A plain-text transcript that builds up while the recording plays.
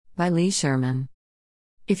by Lee Sherman.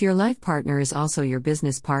 If your life partner is also your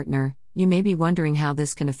business partner, you may be wondering how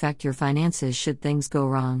this can affect your finances should things go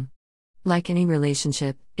wrong. Like any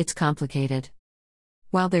relationship, it's complicated.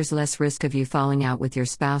 While there's less risk of you falling out with your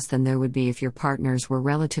spouse than there would be if your partners were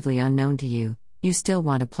relatively unknown to you, you still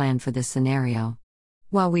want to plan for this scenario.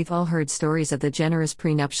 While we've all heard stories of the generous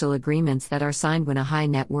prenuptial agreements that are signed when a high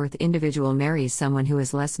net worth individual marries someone who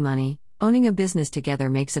has less money, owning a business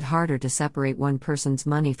together makes it harder to separate one person's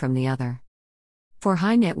money from the other. For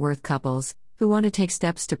high net worth couples, who want to take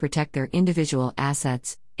steps to protect their individual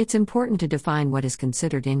assets, it's important to define what is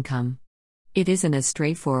considered income. It isn't as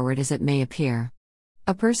straightforward as it may appear.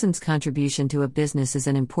 A person's contribution to a business is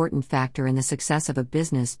an important factor in the success of a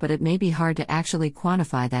business, but it may be hard to actually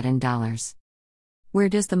quantify that in dollars. Where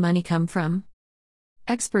does the money come from?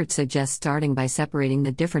 Experts suggest starting by separating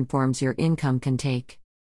the different forms your income can take.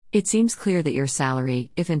 It seems clear that your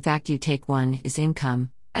salary, if in fact you take one, is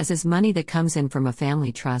income, as is money that comes in from a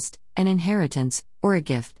family trust, an inheritance, or a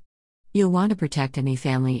gift. You'll want to protect any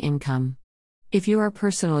family income. If you are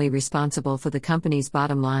personally responsible for the company's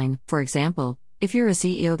bottom line, for example, if you're a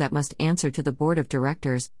CEO that must answer to the board of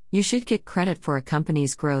directors, you should get credit for a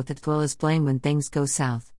company's growth as well as blame when things go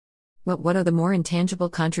south. But what are the more intangible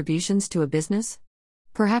contributions to a business?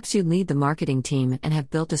 Perhaps you lead the marketing team and have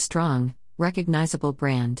built a strong, recognizable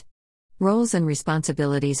brand. Roles and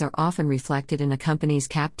responsibilities are often reflected in a company's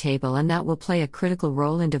cap table, and that will play a critical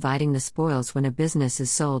role in dividing the spoils when a business is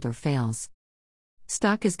sold or fails.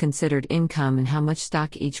 Stock is considered income, and how much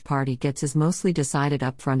stock each party gets is mostly decided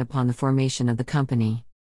upfront upon the formation of the company.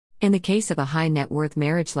 In the case of a high net worth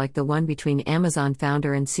marriage like the one between Amazon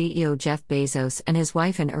founder and CEO Jeff Bezos and his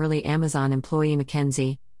wife and early Amazon employee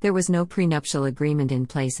Mackenzie, there was no prenuptial agreement in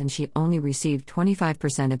place, and she only received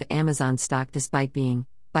 25% of Amazon stock despite being,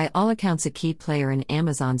 by all accounts, a key player in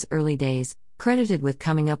Amazon's early days, credited with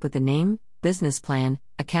coming up with the name, business plan,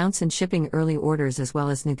 accounts, and shipping early orders, as well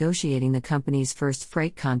as negotiating the company's first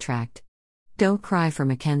freight contract. Don't cry for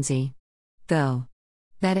Mackenzie. Though.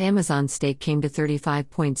 That Amazon stake came to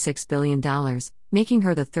 $35.6 billion, making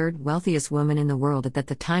her the third wealthiest woman in the world at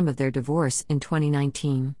the time of their divorce in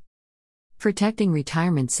 2019. Protecting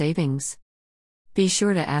retirement savings. Be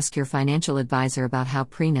sure to ask your financial advisor about how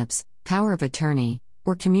prenups, power of attorney,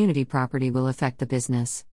 or community property will affect the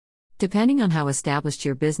business. Depending on how established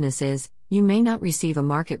your business is, you may not receive a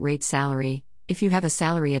market rate salary, if you have a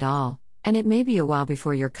salary at all, and it may be a while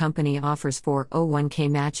before your company offers 401k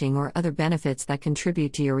matching or other benefits that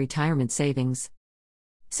contribute to your retirement savings.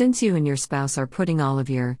 Since you and your spouse are putting all of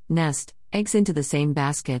your eggs into the same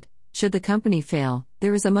basket, should the company fail,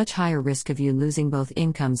 there is a much higher risk of you losing both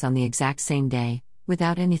incomes on the exact same day,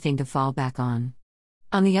 without anything to fall back on.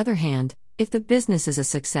 On the other hand, if the business is a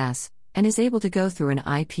success, and is able to go through an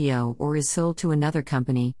IPO or is sold to another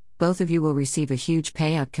company, both of you will receive a huge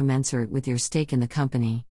payout commensurate with your stake in the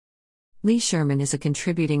company. Lee Sherman is a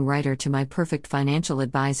contributing writer to My Perfect Financial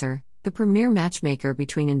Advisor, the premier matchmaker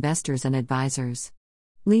between investors and advisors.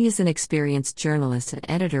 Lee is an experienced journalist and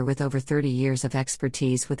editor with over 30 years of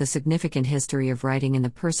expertise with a significant history of writing in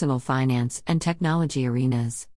the personal finance and technology arenas.